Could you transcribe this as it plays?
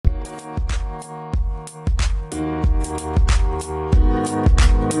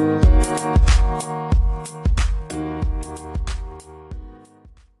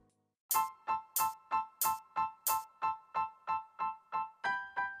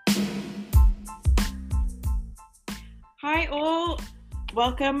Hi all,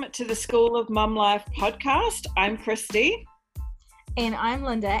 welcome to the School of Mum Life podcast. I'm Christy. And I'm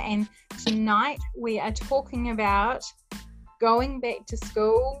Linda, and tonight we are talking about going back to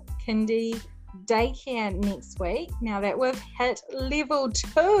school, kindy, daycare next week. Now that we've hit level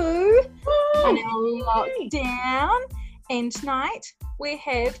 2 on our lockdown, and tonight we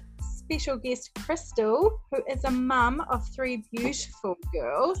have special guest Crystal, who is a mum of 3 beautiful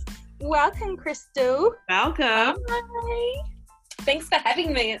girls. Welcome, Crystal. Welcome. Hi. Thanks for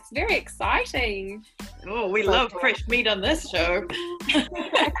having me. It's very exciting. Oh, we love fresh meat on this show.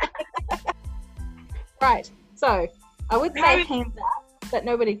 Right, so I would say hands up, but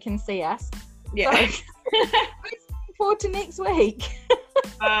nobody can see us. Yeah. So, looking forward to next week.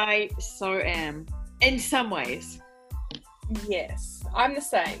 I so am, in some ways. Yes, I'm the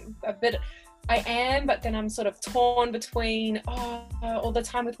same. I am, but then I'm sort of torn between all the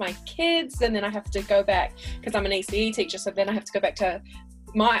time with my kids, and then I have to go back because I'm an ECE teacher, so then I have to go back to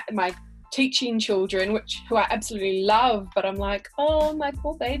my teaching children, who I absolutely love, but I'm like, oh, my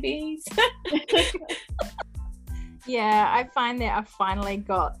poor babies. Yeah, I find that I finally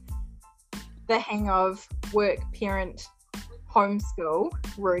got the hang of work, parent, homeschool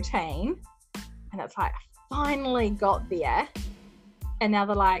routine, and it's like I finally got there, and now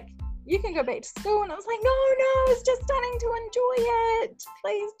they're like, you can go back to school, and I was like, no, I was just starting to enjoy it.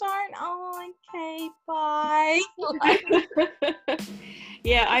 Please don't. Oh, okay, bye.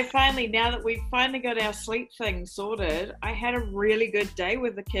 Yeah, now that we've finally got our sleep thing sorted, I had a really good day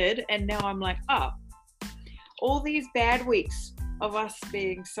with the kid, and now I'm like, all these bad weeks of us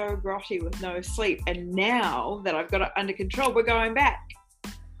being so grotty with no sleep, and now that I've got it under control, we're going back.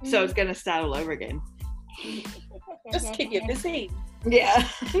 So it's going to start all over again. Just keep you busy. Yeah.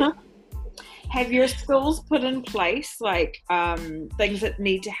 Have your schools put in place things that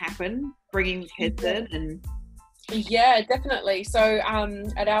need to happen, bringing kids in? And yeah, definitely. So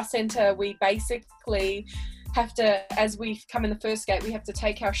at our centre, we basically have to, as we come in the first gate, we have to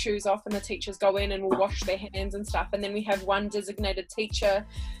take our shoes off, and the teachers go in and will wash their hands and stuff. And then we have one designated teacher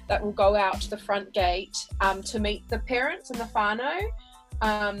that will go out to the front gate to meet the parents and the whānau.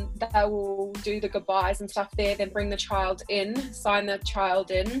 They will do the goodbyes and stuff there, then bring the child in, sign the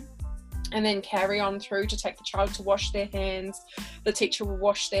child in, and then carry on through to take the child to wash their hands. The teacher will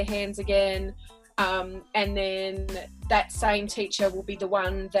wash their hands again, and then that same teacher will be the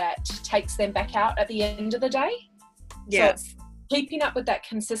one that takes them back out at the end of the day. Yeah. So it's keeping up with that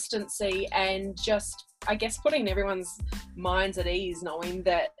consistency and just, I guess, putting everyone's minds at ease, knowing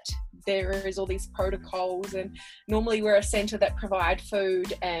that there is all these protocols, and normally we're a centre that provide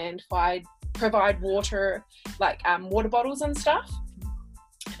food and provide water, like water bottles and stuff.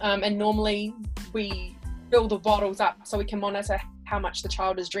 And normally we fill the bottles up so we can monitor how much the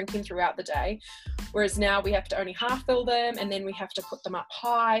child is drinking throughout the day. Whereas now we have to only half fill them, and then we have to put them up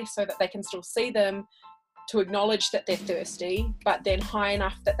high so that they can still see them, to acknowledge that they're thirsty, but then high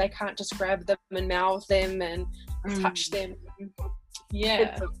enough that they can't just grab them and mouth them and touch them.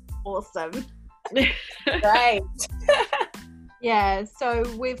 Yeah. It's awesome. Great. Yeah, so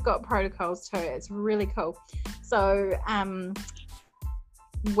we've got protocols too. It's really cool. So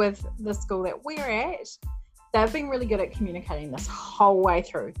with the school that we're at, they've been really good at communicating this whole way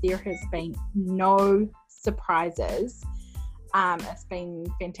through. There has been no surprises. It's been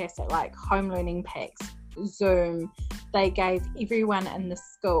fantastic, like home learning packs, Zoom. They gave everyone in the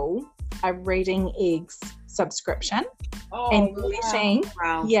school a Reading Eggs subscription, and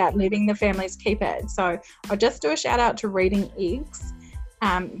letting the families keep it. So I'll just do a shout out to Reading Eggs.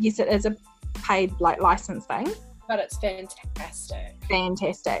 Yes, it is a paid license thing, but it's fantastic.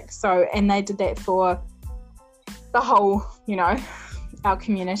 So, and they did that for the whole, our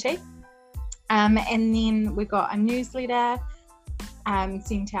community. And then we got a newsletter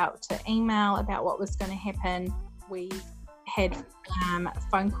sent out to email about what was going to happen. We had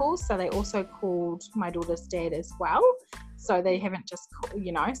phone calls, so they also called my daughter's dad as well. So they haven't just,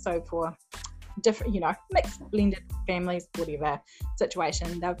 so for different, mixed, blended families, whatever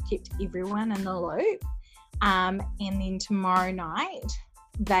situation, they've kept everyone in the loop. And then tomorrow night,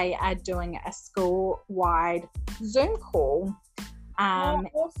 they are doing a school-wide Zoom call.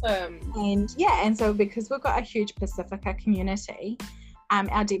 Awesome. And so because we've got a huge Pacifica community, our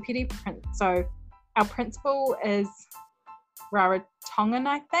principal is Rarotongan,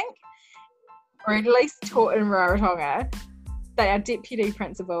 I think, or at least taught in Rarotonga. But our deputy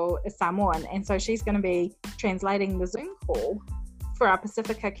principal is Samoan, and so she's going to be translating the Zoom call for our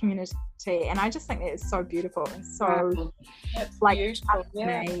Pacifica community, and I just think that it's so beautiful and so beautiful.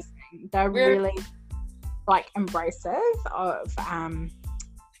 Amazing. They're really embracive of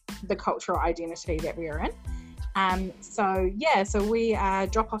the cultural identity that we're in, So we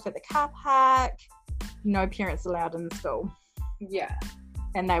drop off at the car park. No parents allowed in the school. Yeah.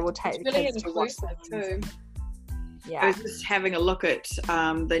 And they will take It's the really kids to watch inclusive them. too. I Yeah. was just having a look at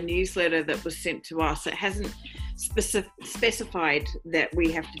the newsletter that was sent to us. It hasn't specified that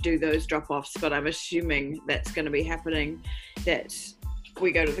we have to do those drop-offs, but I'm assuming that's going to be happening, that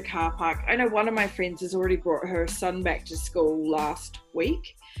we go to the car park. I know one of my friends has already brought her son back to school last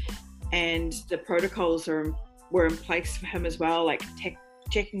week, and the protocols were in place for him as well, like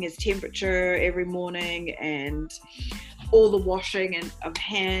checking his temperature every morning and all the washing of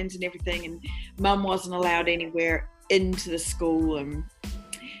hands and everything, and mum wasn't allowed anywhere into the school. And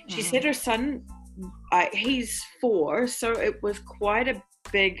she said her son, he's 4, so it was quite a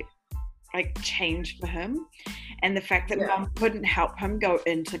big change for him, and the fact that mum couldn't help him go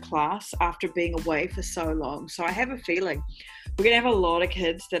into class after being away for so long. So I have a feeling we're gonna have a lot of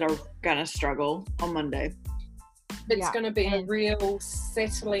kids that are gonna struggle on Monday. It's going to be a real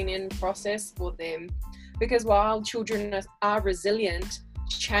settling in process for them, because while children are resilient,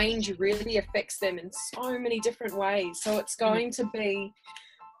 change really affects them in so many different ways. So it's going to be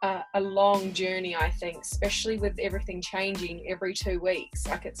a long journey, I think, especially with everything changing every 2 weeks.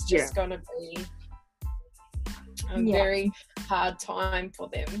 Like, it's just going to be a very hard time for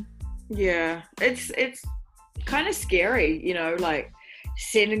them. Yeah, it's kind of scary, you know, like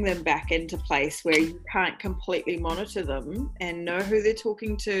sending them back into place where you can't completely monitor them and know who they're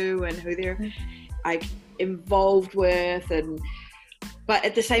talking to and who they're involved with, but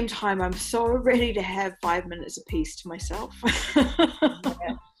at the same time I'm so ready to have 5 minutes of peace to myself.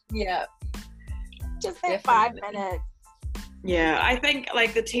 Yeah, just that 5 minutes. Yeah, I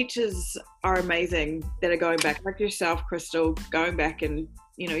think the teachers are amazing that are going back, like yourself, Crystal, going back, and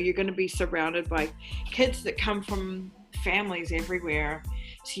you know, you're going to be surrounded by kids that come from families everywhere,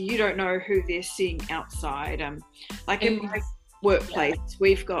 so you don't know who they're seeing outside. In my workplace,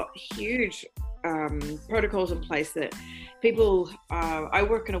 we've got huge protocols in place that people, I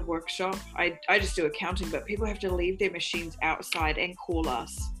work in a workshop, I just do accounting, but people have to leave their machines outside and call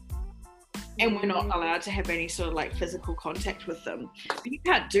us, and we're not allowed to have any sort of physical contact with them. But you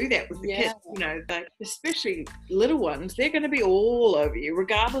can't do that with the kids, you know, especially little ones. They're going to be all over you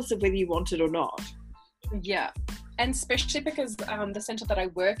regardless of whether you want it or not. Yeah. And especially because the centre that I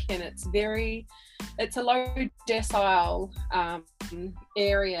work in, it's a low decile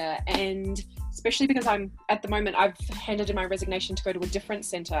area, and especially because at the moment I've handed in my resignation to go to a different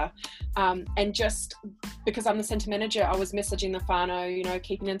centre, and just because I'm the centre manager, I was messaging the whānau, you know,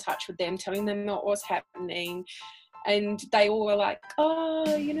 keeping in touch with them, telling them what was happening, and they all were like,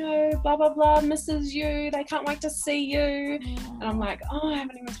 oh, you know, blah blah blah, misses you, they can't wait to see you. And I'm like, oh, I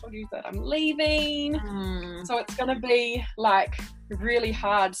haven't even told you that I'm leaving. So it's gonna be really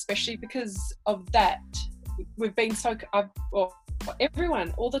hard, especially because of that. We've been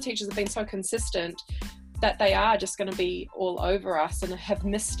all the teachers have been so consistent that they are just going to be all over us and have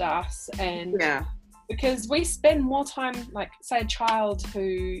missed us. And because we spend more time, say a child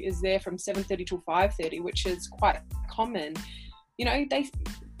who is there from 7:30 till 5:30, which is quite common, you know, they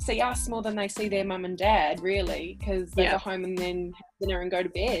see us more than they see their mum and dad, really, because they go home and then have dinner and go to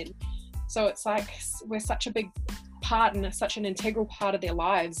bed. So it's we're such a big part and such an integral part of their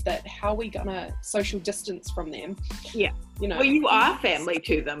lives, that how are we gonna social distance from them? You know, well, you are family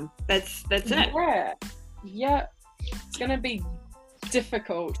to them. That's it. It's gonna be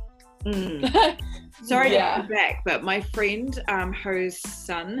difficult. Sorry to come back, but my friend whose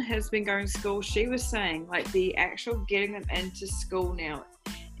son has been going to school, she was saying the actual getting them into school now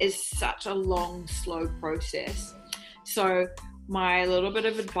is such a long, slow process. So my little bit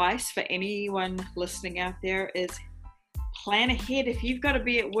of advice for anyone listening out there is plan ahead. If you've got to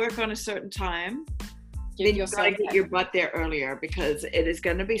be at work on a certain time, then you've got to get your butt there earlier, because it is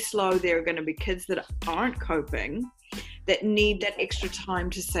going to be slow. There are going to be kids that aren't coping, that need that extra time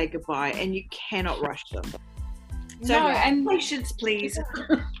to say goodbye, and you cannot rush them. So and patience, please.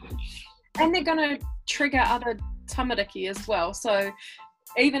 And they're going to trigger other tamariki as well. So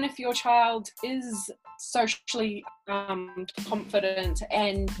even if your child is socially confident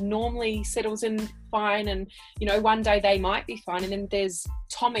and normally settles in fine, and you know, one day they might be fine, and then there's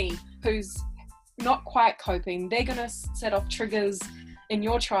Tommy who's not quite coping, they're going to set off triggers in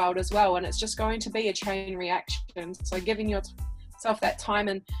your child as well, and it's just going to be a chain reaction. So giving yourself that time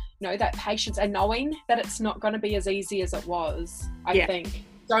and, you know, that patience, and knowing that it's not going to be as easy as it was. I think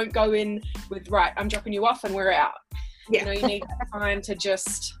don't go in with, right, I'm dropping you off and we're out. You know, you need time to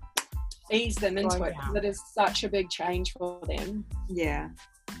just ease them into it, because it is such a big change for them.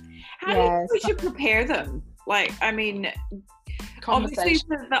 How do you think we should prepare them? I mean, Obviously, conversation.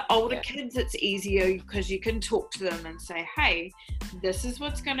 for the older kids, it's easier because you can talk to them and say, hey, this is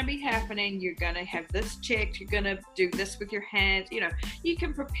what's going to be happening. You're going to have this checked. You're going to do this with your hands. You know, you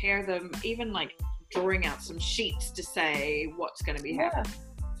can prepare them, even like drawing out some sheets to say what's going to be happening.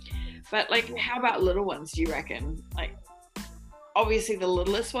 But like, how about little ones, do you reckon? Like, obviously the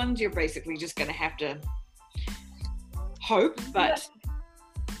littlest ones, you're basically just going to have to hope, but...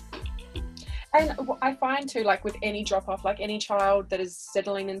 And I find too, like with any drop off, like any child that is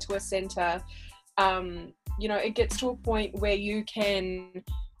settling into a centre, you know, it gets to a point where you can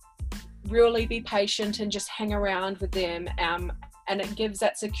really be patient and just hang around with them, and it gives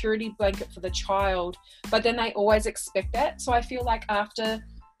that security blanket for the child, but then they always expect that. So I feel like after,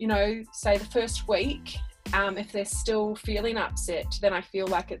 you know, say the first week, if they're still feeling upset, then I feel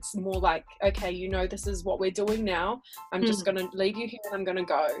like it's more like, okay, you know, this is what we're doing now. I'm just going to leave you here and I'm going to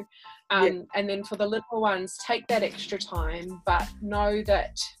go. And then for the little ones, take that extra time, but know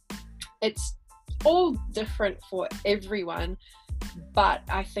that it's all different for everyone. But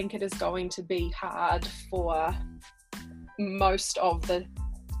I think it is going to be hard for most of the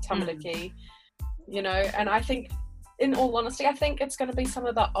tamariki, you know, and I think, in all honesty, I think it's going to be some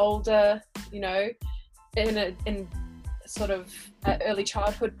of the older, you know, in sort of early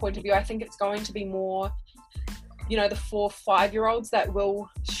childhood point of view, I think it's going to be more, you know, the 4-5-year-olds that will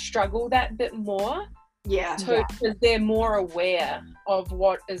struggle that bit more. Because they're more aware of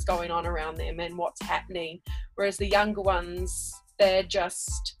what is going on around them and what's happening. Whereas the younger ones, they're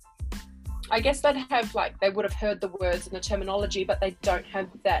just, I guess they'd have like, they would have heard the words and the terminology, but they don't have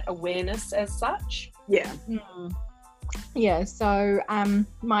that awareness as such. Yeah, so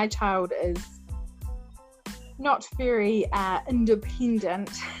my child is not very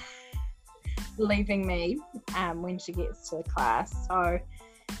independent, leaving me when she gets to the class. So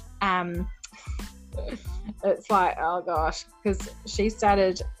it's like, oh gosh, because she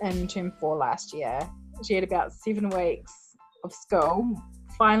started in term 4 last year. She had about 7 weeks of school,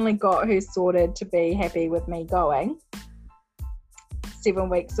 finally got her sorted to be happy with me going. 7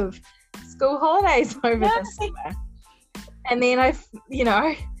 weeks of school holidays over the summer. And then I, you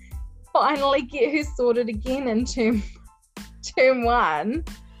know, finally get her sorted again in term 1,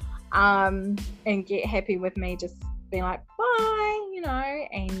 and get happy with me just being like, bye, you know,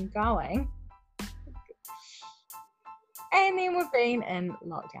 and going. And then we've been in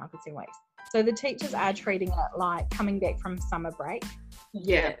lockdown for 7 weeks. So the teachers are treating it like coming back from summer break.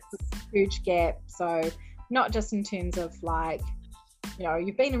 Huge gap. So not just in terms of like, you know,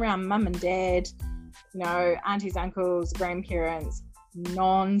 you've been around mum and dad, you know, aunties, uncles, grandparents,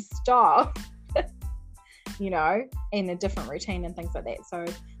 non-stop, you know, in a different routine and things like that. So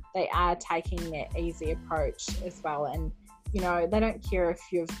they are taking that easy approach as well. And, you know, they don't care if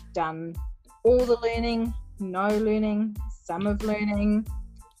you've done all the learning, no learning, some of learning,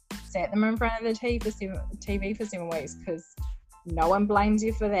 sat them in front of the TV for 7 weeks, because no one blames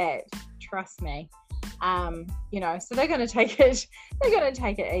you for that. Trust me. You know, so they're going to take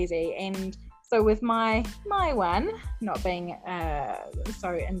it easy. And so with my one not being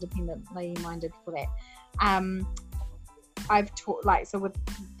so independently minded for that, I've taught, like, so with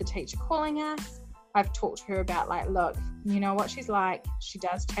the teacher calling us, I've talked to her about, like, look, you know what she's like, she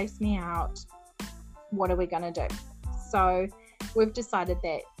does chase me out, what are we going to do? So we've decided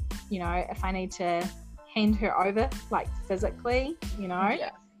that, you know, if I need to hand her over, like, physically, you know,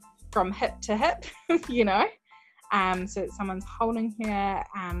 from hip to hip, you know, so that someone's holding her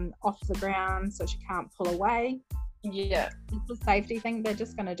off the ground so she can't pull away. It's a safety thing. They're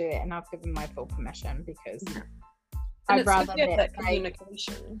just going to do it, and I've given my full permission, because I'd rather that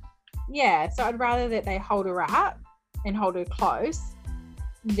communication. So I'd rather that they hold her up and hold her close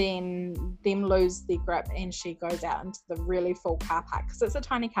than them lose their grip and she goes out into the really full car park, because it's a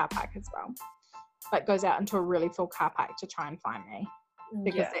tiny car park as well, but goes out into a really full car park to try and find me,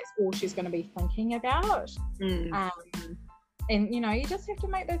 because that's all she's going to be thinking about. And, you know, you just have to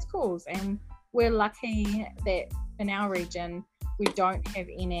make those calls, and we're lucky that in our region we don't have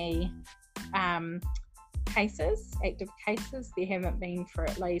any active cases. There haven't been for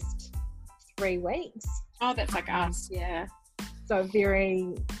at least 3 weeks. Oh, that's like us. So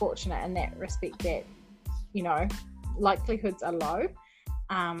very fortunate in that respect, that, you know, likelihoods are low,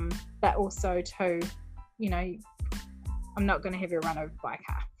 but also too, you know, I'm not going to have you run over by a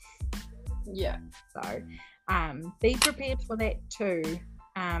car. So be prepared for that too.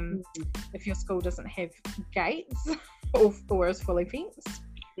 If your school doesn't have gates or is fully fenced,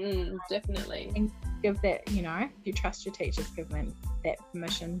 definitely. And give that, you know, if you trust your teachers, give them that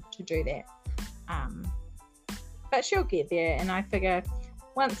permission to do that. But she'll get there, and I figure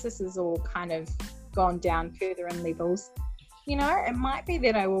once this is all kind of gone down further in levels, you know, it might be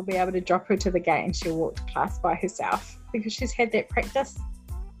that I will be able to drop her to the gate and she'll walk to class by herself because she's had that practice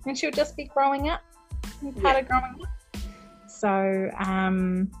and she'll just be growing up, part of growing up. So,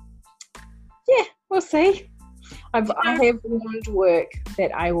 yeah, we'll see. I have warned work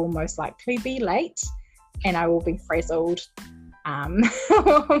that I will most likely be late and I will be frazzled on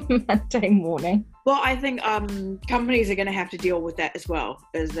Monday morning. Well, I think companies are going to have to deal with that as well,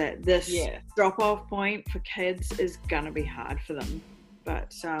 is that this drop-off point for kids is going to be hard for them.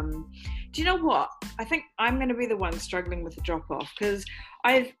 But do you know what? I think I'm going to be the one struggling with the drop-off because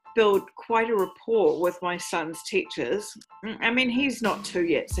I've built quite a rapport with my son's teachers. I mean, he's not 2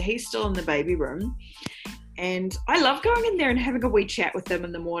 yet, so he's still in the baby room. And I love going in there and having a wee chat with them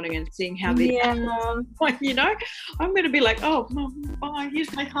in the morning and seeing how they, you know, I'm going to be like, oh, bye, here's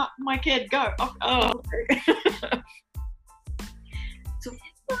my kid, go. Oh. So,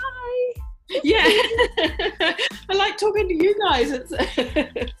 bye. Yeah. I like talking to you guys.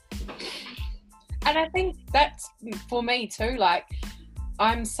 And I think that's for me too, like,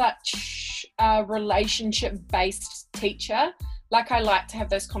 I'm such a relationship-based teacher. Like, I like to have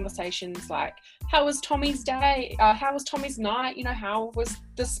those conversations like, how was Tommy's day? How was Tommy's night? You know, how was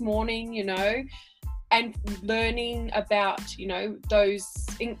this morning, you know? And learning about, you know, those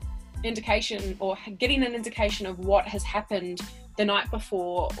indication or getting an indication of what has happened the night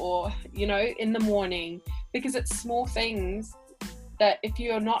before or, you know, in the morning. Because it's small things that if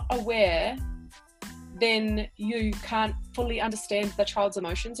you're not aware, then you can't fully understand the child's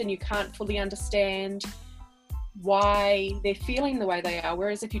emotions and you can't fully understand why they're feeling the way they are.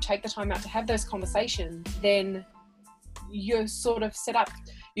 Whereas if you take the time out to have those conversations, then you're sort of set up.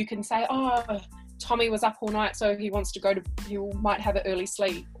 You can say, oh, Tommy was up all night, so he might have an early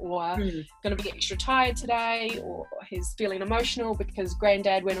sleep, or going to be extra tired today, or he's feeling emotional because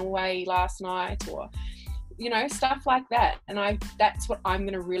granddad went away last night, or, you know, stuff like that. And that's what I'm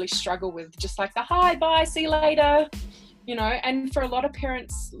going to really struggle with, just like the hi, bye, see you later, you know. And for a lot of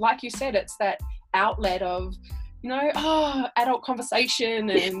parents, like you said, it's that outlet of, you know, adult conversation,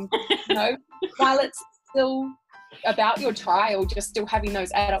 and, you know, while it's still about your child, just still having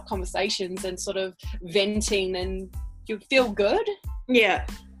those adult conversations and sort of venting, and you feel good. Yeah,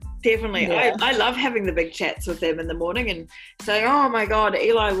 definitely. Yeah. I love having the big chats with them in the morning and saying, oh my God,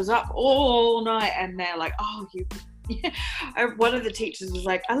 Eli was up all night, and they're like, oh, you. Yeah. One of the teachers was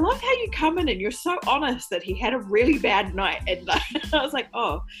like, I love how you come in and you're so honest that he had a really bad night. And I was like,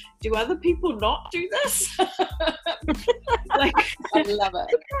 oh, do other people not do this? Like, I love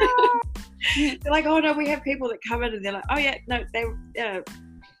it. They're like, oh no, we have people that come in and they're like, oh yeah, no,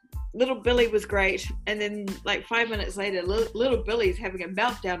 little Billy was great. And then like 5 minutes later, little Billy's having a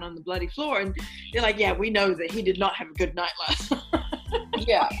meltdown on the bloody floor. And they're like, yeah, we know that he did not have a good night last night.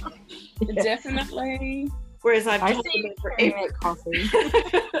 Yeah, definitely. Whereas I've told them for every coffee.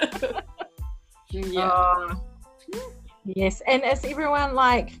 Yeah. Yes, and is everyone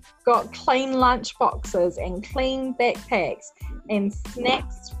like got clean lunch boxes and clean backpacks and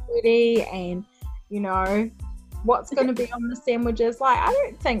snacks ready, and, you know, what's going to be on the sandwiches? Like, I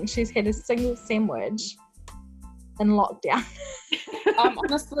don't think she's had a single sandwich in lockdown.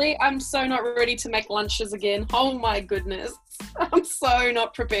 Honestly, I'm so not ready to make lunches again. Oh my goodness, I'm so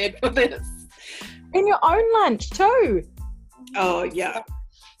not prepared for this. And your own lunch too. Oh yeah.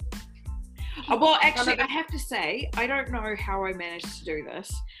 Well, actually, I have to say, I don't know how I managed to do this,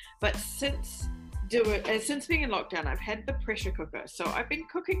 but since being in lockdown, I've had the pressure cooker, so I've been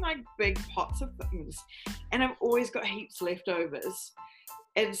cooking like big pots of things, and I've always got heaps leftovers.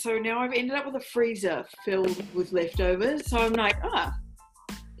 And so now I've ended up with a freezer filled with leftovers. So I'm like,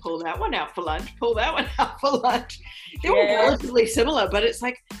 pull that one out for lunch, pull that one out for lunch. They're all relatively similar, but it's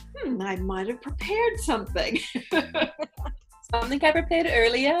like, I might have prepared something. Something I prepared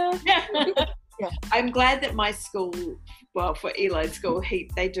earlier. Yeah. I'm glad that my school, well, for Eli's school,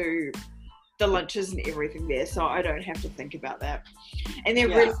 they do the lunches and everything there, so I don't have to think about that. And they're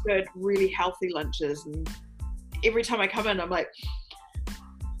really good, really healthy lunches. And every time I come in, I'm like,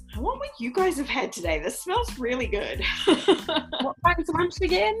 I want what you guys have had today. This smells really good. What kinds of lunch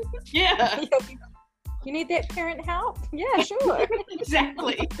again? Yeah. You need that parent help? Yeah, sure.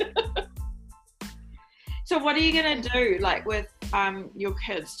 Exactly. So what are you going to do, like, with your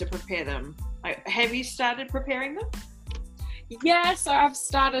kids to prepare them? Like, have you started preparing them? Yeah, so I've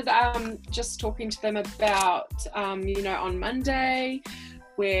started just talking to them about, you know, on Monday,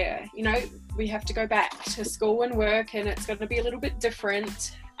 where, you know, we have to go back to school and work, and it's going to be a little bit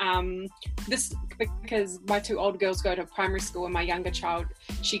different. This because my two old girls go to primary school, and my younger child,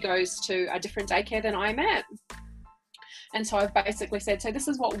 she goes to a different daycare than I'm at. And so I've basically said, so this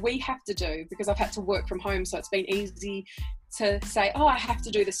is what we have to do, because I've had to work from home, so it's been easy to say, oh, I have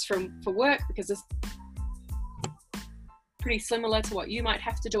to do this for work because it's pretty similar to what you might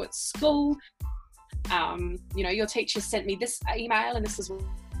have to do at school. Your teacher sent me this email and this is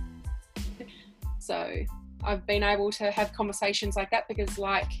so I've been able to have conversations like that because,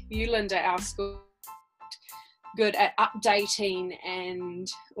 like you, Linda, our school good at updating and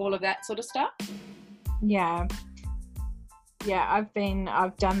all of that sort of stuff. Yeah, I've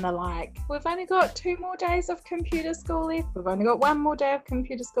done the we've only got 2 more days of computer school left, we've only got 1 more day of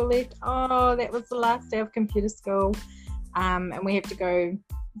computer school left, oh, that was the last day of computer school, and we have to go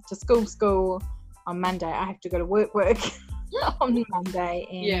to school on Monday. I have to go to work on Monday,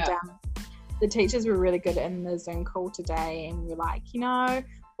 and the teachers were really good in the Zoom call today, and we're like,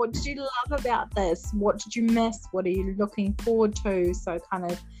 what did you love about this? What did you miss? What are you looking forward to? So kind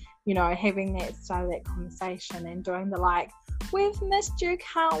of, having that start of that conversation and doing the we've missed you,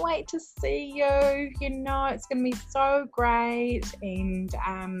 can't wait to see you, it's going to be so great. And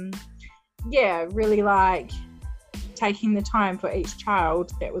really taking the time for each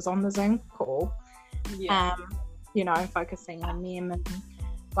child that was on the Zoom call, focusing on them.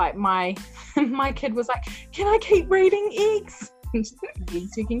 And my kid was like, can I keep reading eggs? Yes,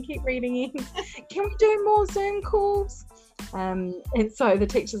 you can keep reading eggs. Can we do more Zoom calls? And so the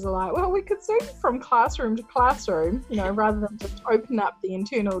teachers are like, well, we could Zoom from classroom to classroom, rather than just open up the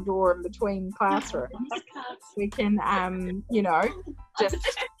internal door in between classrooms. We can, just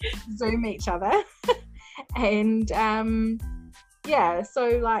Zoom each other. And, so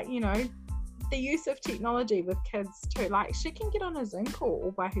the use of technology with kids too, she can get on a Zoom call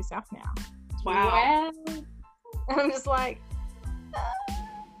all by herself now. Wow. And I'm just like,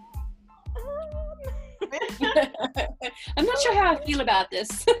 I'm not sure how I feel about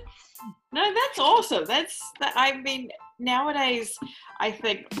this. No, that's awesome. Nowadays, I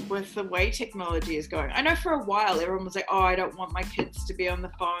think with the way technology is going, I know for a while everyone was like, oh, I don't want my kids to be on the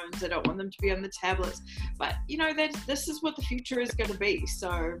phones, I don't want them to be on the tablets, but this is what the future is going to be.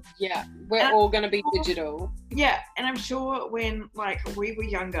 So yeah, we're all going to be digital. Yeah, and I'm sure when we were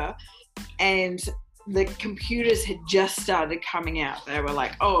younger and the computers had just started coming out, they were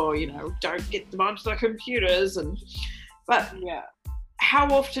like, oh, don't get them onto the computers, but how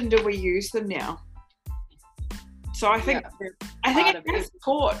often do we use them now? So I think it has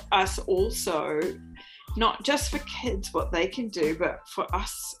taught us also, not just for kids what they can do, but for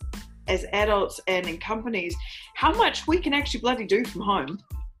us as adults and in companies, how much we can actually bloody do from home.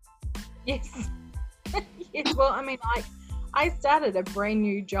 Yes. Yes. Well, I started a brand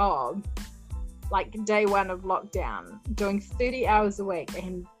new job day 1 of lockdown, doing 30 hours a week,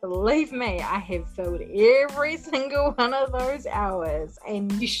 and believe me, I have filled every single one of those hours.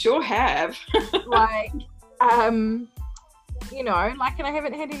 And you sure have. and I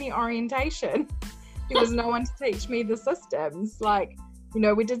haven't had any orientation. There was no one to teach me the systems.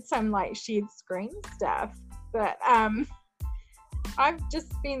 We did some shared screen stuff, but I've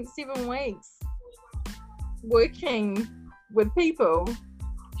just spent 7 weeks working with people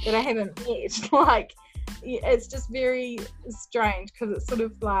that I haven't met. It's just very strange because it's sort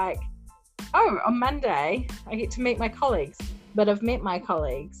of on Monday I get to meet my colleagues, but I've met my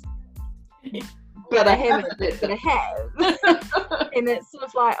colleagues, but I haven't, but I have. And it's sort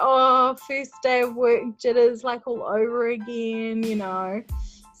of first day of work jitters all over again,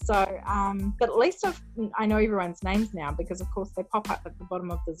 So, but at least I know everyone's names now because, of course, they pop up at the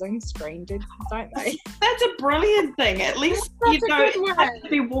bottom of the Zoom screen, don't they? That's a brilliant thing. At least you don't have to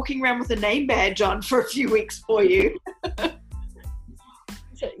be walking around with a name badge on for a few weeks for you.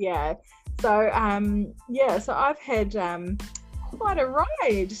 Yeah. So, so I've had quite a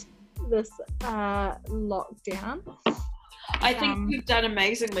ride this lockdown. I think you've done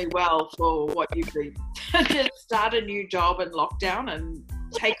amazingly well for what you've been. To start a new job in lockdown and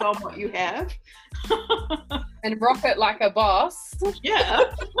take on what you have. And rock it like a boss. Yeah.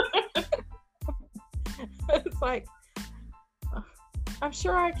 It's I'm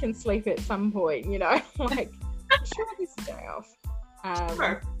sure I can sleep at some point, I'm sure I can stay off.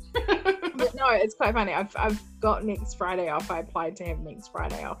 Sure. But no, it's quite funny. I've got next Friday off. I applied to have next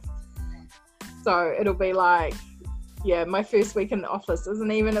Friday off. So it'll be my first week in the office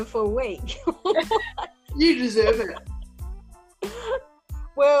isn't even a full week. You deserve it.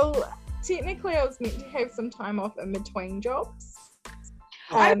 Well, technically I was meant to have some time off in between jobs.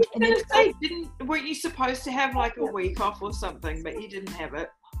 I was going to say, weren't you supposed to have a week off or something, but you didn't have it?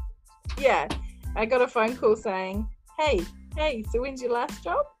 Yeah. I got a phone call saying, hey, so when's your last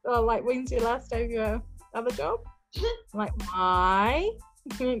job? Or when's your last day of your other job? I'm like, why?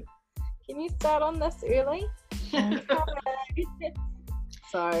 Can you start on this early?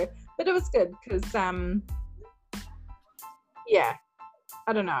 So, but it was good because yeah,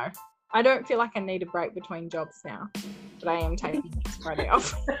 I don't know. I don't feel like I need a break between jobs now, but I am taking next Friday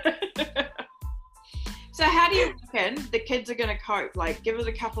off. So how do you reckon the kids are going to cope? Like, give it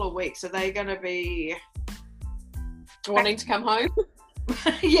a couple of weeks. Are they going to be Wanting to come home?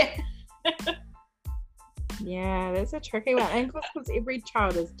 yeah. Yeah, that's a tricky one. And because every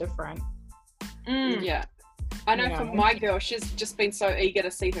child is different. Yeah. I know for my girl, she's just been so eager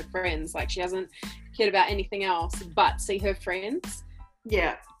to see her friends. Like, she hasn't cared about anything else but see her friends.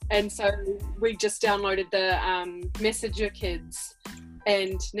 Yeah. And so we just downloaded the Messenger Kids.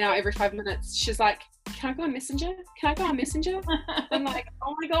 And now every 5 minutes, she's like, can I go on Messenger? Can I go on Messenger? I'm like,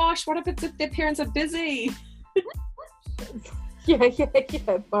 oh my gosh, what if their parents are busy? Yeah.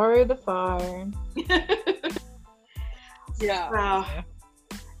 Borrow the phone. Yeah.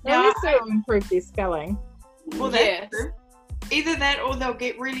 At least it'll improve their spelling. Well, that's true. Either that or they'll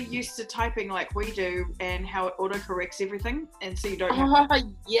get really used to typing like we do and how it autocorrects everything. And so you don't have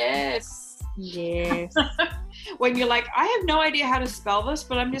Yes. when you're like, I have no idea how to spell this,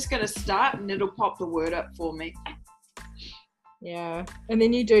 but I'm just going to start and it'll pop the word up for me. Yeah. And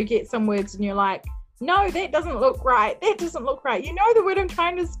then you do get some words and you're like, no, that doesn't look right. That doesn't look right. You know the word I'm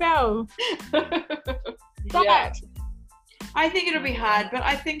trying to spell. Yeah. I think it'll be hard, but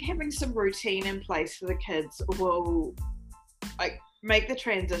I think having some routine in place for the kids will like make the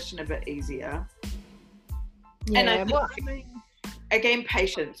transition a bit easier. Yeah, and I think, again,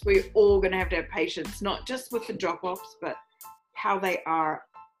 patience. We're all going to have patience, not just with the drop-offs, but how they are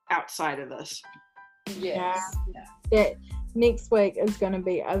outside of this. Yes. Yeah. That next week is going to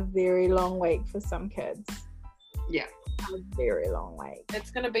be a very long week for some kids. Yeah. A very long week.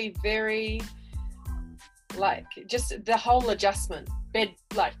 It's going to be very, like, just the whole adjustment.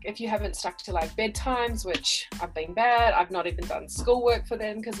 Like, if you haven't stuck to, like, bedtimes, which I've been bad, I've not even done schoolwork for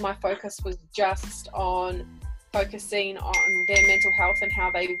them because my focus was just on focusing on their mental health and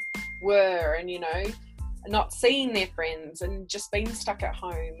how they were, and, you know, not seeing their friends and just being stuck at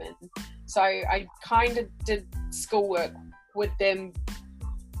home. And so I kind of did schoolwork with them,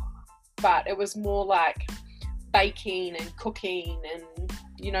 but it was more like baking and cooking and,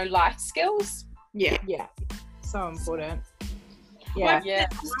 you know, life skills. Yeah. So important. Yeah.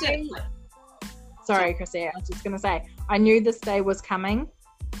 Sorry, Chrissy, I was just going to say, I knew this day was coming.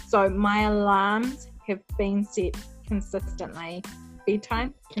 So my alarms have been set consistently,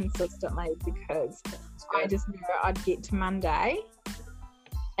 bedtime consistently, because I just knew I'd get to Monday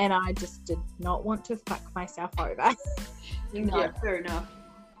and I just did not want to fuck myself over. Yeah, fair enough.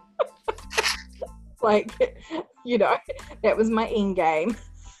 Like, you know, that was my end game.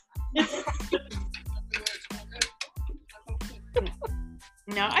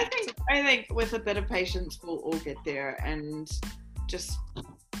 No, I think with a bit of patience we'll all get there, and just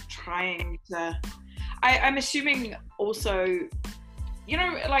trying to I'm assuming also, you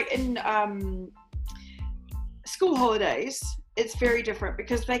know, like in school holidays it's very different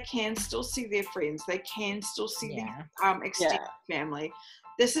because they can still see their friends, they can still see their extended family.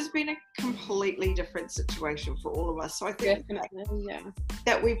 This has been a completely different situation for all of us, so I think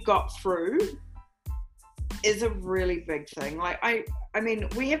that we've got through is a really big thing. Like I mean,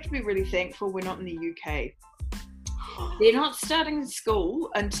 we have to be really thankful we're not in the UK. They're not starting school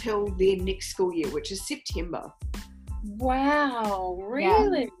until their next school year, which is September. Wow,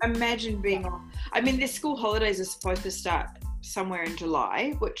 really? Yeah. Imagine being on. I mean, their school holidays are supposed to start somewhere in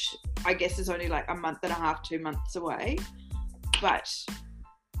July, which I guess is only like a month and a half, 2 months away. But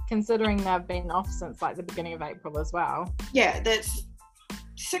considering they've been off since like the beginning of April as well. Yeah, that's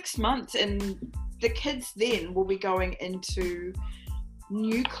 6 months, and the kids then will be going into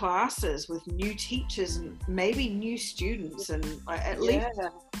new classes with new teachers and maybe new students, and at least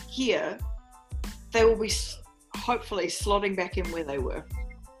here they will be hopefully slotting back in where they were.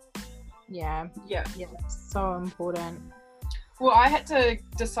 Yeah, so important. Well, I had to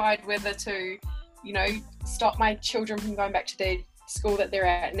decide whether to, you know, stop my children from going back to their school that they're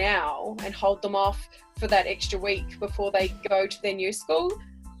at now and hold them off for that extra week before they go to their new school.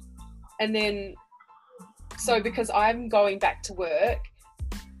 And then, so because I'm going back to work,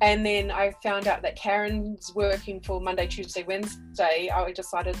 and then I found out that Karen's working for Monday, Tuesday, Wednesday, I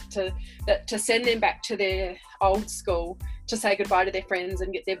decided to send them back to their old school to say goodbye to their friends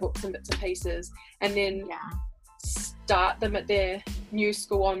and get their books and bits and pieces, and then start them at their new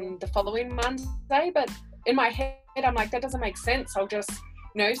school on the following Monday. But in my head, I'm like, that doesn't make sense. I'll just,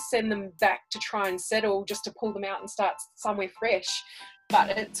 you know, send them back to try and settle, just to pull them out and start somewhere fresh.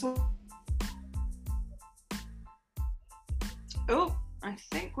 But it's... Oh, I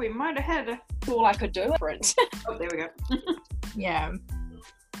think we might have had all I could do for it. Oh, there we go.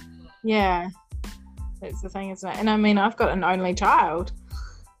 Yeah. That's the thing, isn't it? And I mean, I've got an only child.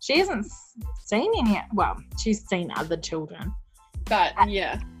 She hasn't seen any. Well, she's seen other children, But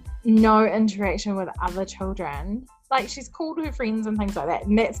yeah. no interaction with other children. Like, she's called her friends and things like that,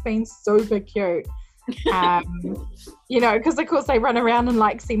 and that's been super cute. You know, because of course they run around and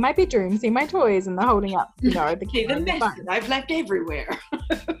like see my bedroom, see my toys, and they're holding up, you know, the See the phone. mess that I've left everywhere.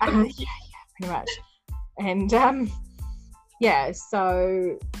 Yeah, pretty much. And yeah,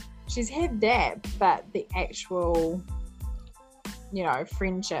 so she's had that, but the actual, you know,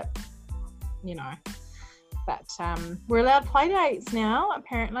 friendship, you know. But we're allowed play dates now,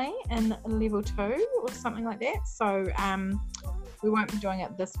 apparently, in level 2 or something like that. So we won't be doing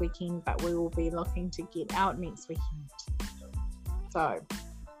it this weekend, but we will be looking to get out next weekend. So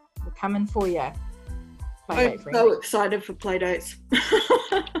we're coming for you. I'm so excited for play dates.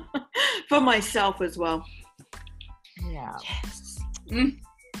 For myself as well. Yeah. Yes.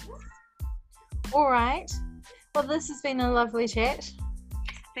 All right. Well, this has been a lovely chat.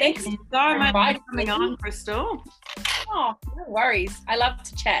 Thanks so much for inviting coming me. on, Crystal. Oh, no worries. I love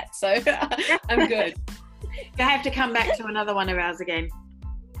to chat, so I'm good. You have to come back to another one of ours again.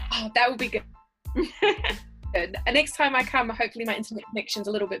 Oh, that would be good. Good. And next time I come, hopefully my internet connection's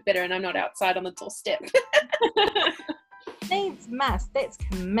a little bit better and I'm not outside on the doorstep. Needs must. That's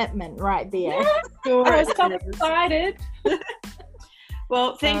commitment right there. I was so excited.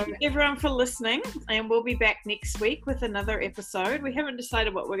 Well, thank you everyone for listening, and we'll be back next week with another episode. We haven't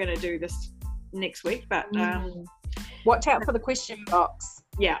decided what we're going to do this next week, but watch out for the question box.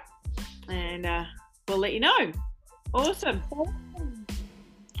 yeah, and we'll let you know. Awesome. All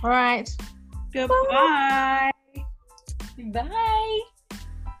right. Goodbye. Bye.